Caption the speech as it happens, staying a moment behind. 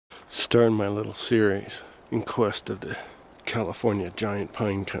Starting my little series in quest of the California giant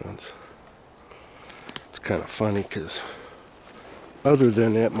pine cones. It's kind of funny because other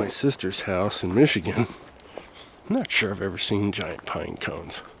than at my sister's house in Michigan, I'm not sure I've ever seen giant pine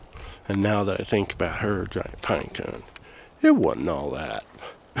cones. And now that I think about her giant pine cone, it wasn't all that.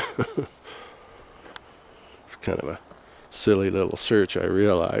 It's kind of a silly little search, I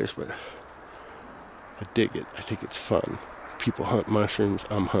realize, but I dig it. I think it's fun. People hunt mushrooms,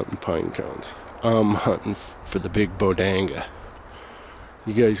 I'm hunting pine cones. I'm hunting for the big bodanga.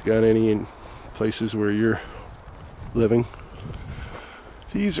 You guys got any in places where you're living?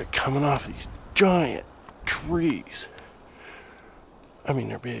 These are coming off these giant trees. I mean,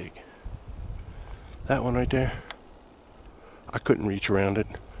 they're big. That one right there, I couldn't reach around it.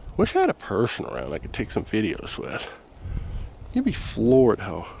 Wish I had a person around I could take some videos with. You'd be floored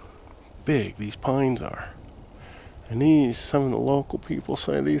how big these pines are. And these, some of the local people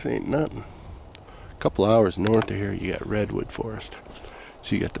say these ain't nothing. A couple hours north of here, you got redwood forest.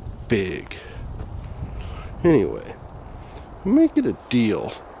 So you got the big. Anyway, make it a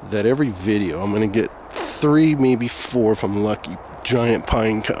deal that every video I'm gonna get 3, maybe 4 if I'm lucky, giant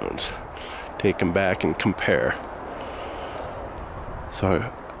pine cones. Take them back and compare. So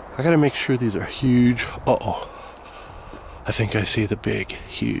I gotta make sure these are huge. Uh-oh. I think I see the big,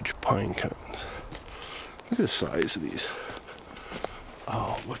 huge pine cones. Look at the size of these.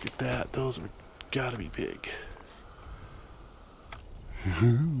 Oh, look at that. Those are gotta be big.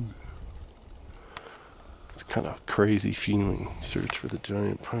 It's kind of a crazy feeling. Search for the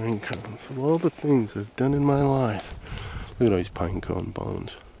giant pine cones. Of all the things I've done in my life. Look at all these pine cone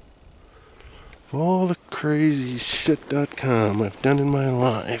bones. Of all the crazy shit.com I've done in my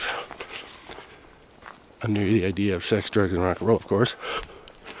life. Under the idea of sex, drugs, and rock and roll, of course.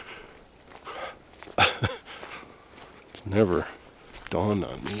 It's never dawned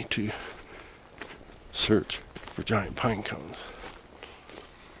on me to search for giant pine cones.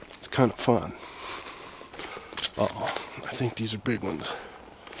 It's kind of fun. Uh-oh, I think these are big ones.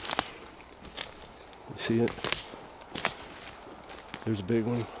 You see it? There's a big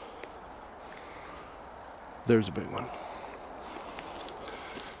one. There's a big one.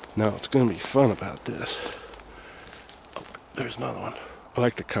 Now, what's going to be fun about this. Oh, there's another one. I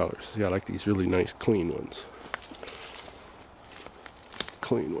like the colors. Yeah, I like these really nice clean ones.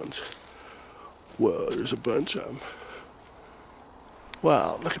 Clean ones. Whoa, there's a bunch of them.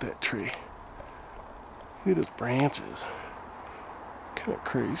 Wow, look at that tree. Look at those branches. Kind of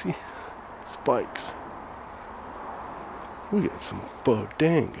crazy. Spikes. We got some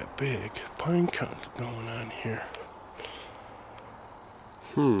bodanga big pine cones going on here.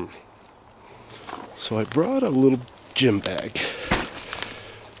 So I brought a little gym bag.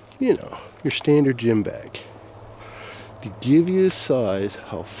 You know, your standard gym bag. To give you a size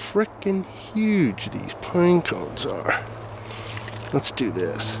how frickin' huge these pine cones are. Let's do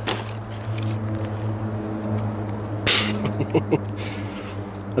this.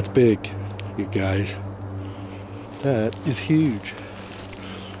 That's big, you guys. That is huge.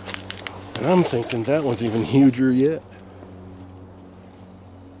 And I'm thinking that one's even huger yet.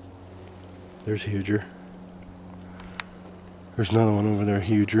 There's huger. There's another one over there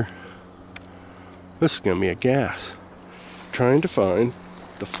huger. This is gonna be a gas. Trying to find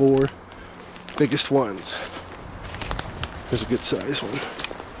the 4 biggest ones. Here's a good size one.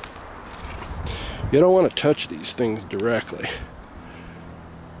 You don't want to touch these things directly.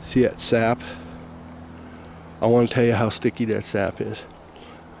 See that sap? I want to tell you how sticky that sap is.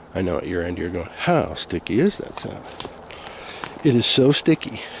 I know at your end you're going, how sticky is that sap? It is so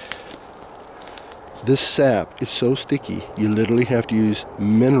sticky. This sap is so sticky, you literally have to use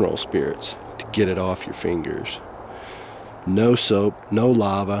mineral spirits to get it off your fingers. No soap, no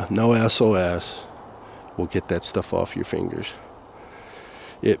lava, no SOS will get that stuff off your fingers.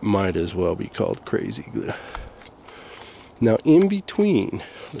 It might as well be called crazy glue. Now in between,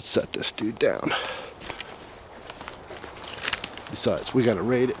 let's set this dude down. Besides, we gotta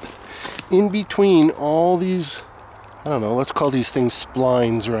rate it. In between all these, I don't know, let's call these things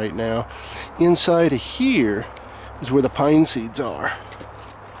splines right now. Inside of here is where the pine seeds are.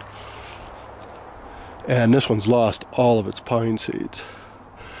 And this one's lost all of its pine seeds.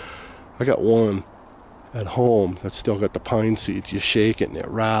 I got one at home that's still got the pine seeds. You shake it and it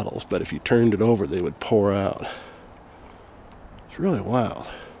rattles, but if you turned it over, they would pour out. It's really wild.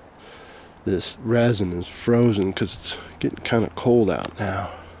 This resin is frozen because it's getting kind of cold out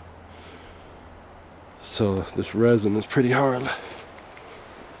now. So this resin is pretty hard.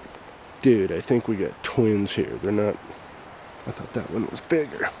 Dude, I think we got twins here. They're not, I thought that one was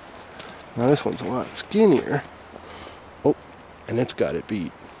bigger. Now this one's a lot skinnier. Oh, and it's got it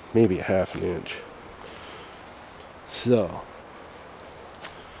beat. maybe a half an inch. So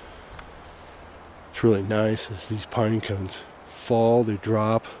it's really nice as these pine cones fall, they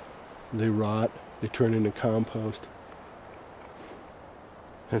drop, they rot, they turn into compost.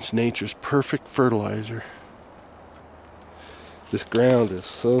 It's nature's perfect fertilizer. This ground is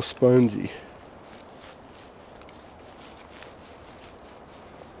so spongy.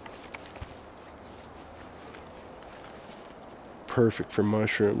 Perfect for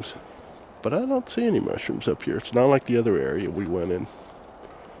mushrooms. But I don't see any mushrooms up here. It's not like the other area we went in.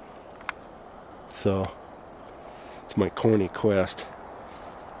 So it's my corny quest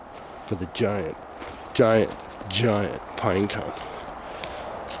for the giant pine cone.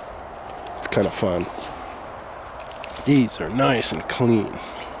 It's kind of fun. These are nice and clean.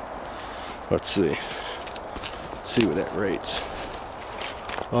 Let's see. See what that rates.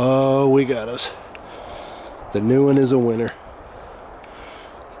 Oh, we got us. The new one is a winner.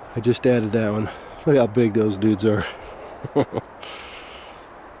 I just added that one. Look how big those dudes are.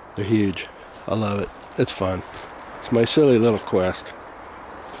 They're huge. I love it. It's fun. It's my silly little quest.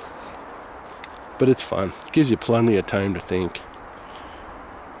 But it's fun. It gives you plenty of time to think.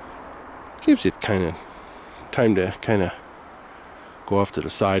 It gives you time to kind of go off to the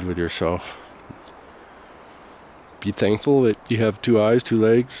side with yourself. Be thankful that you have 2 eyes, 2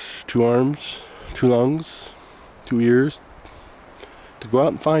 legs, 2 arms, 2 lungs, 2 ears. To go out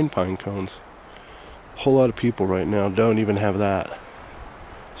and find pine cones. A whole lot of people right now don't even have that.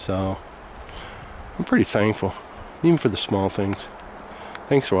 So I'm pretty thankful, even for the small things.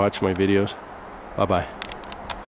 Thanks for watching my videos. Bye bye.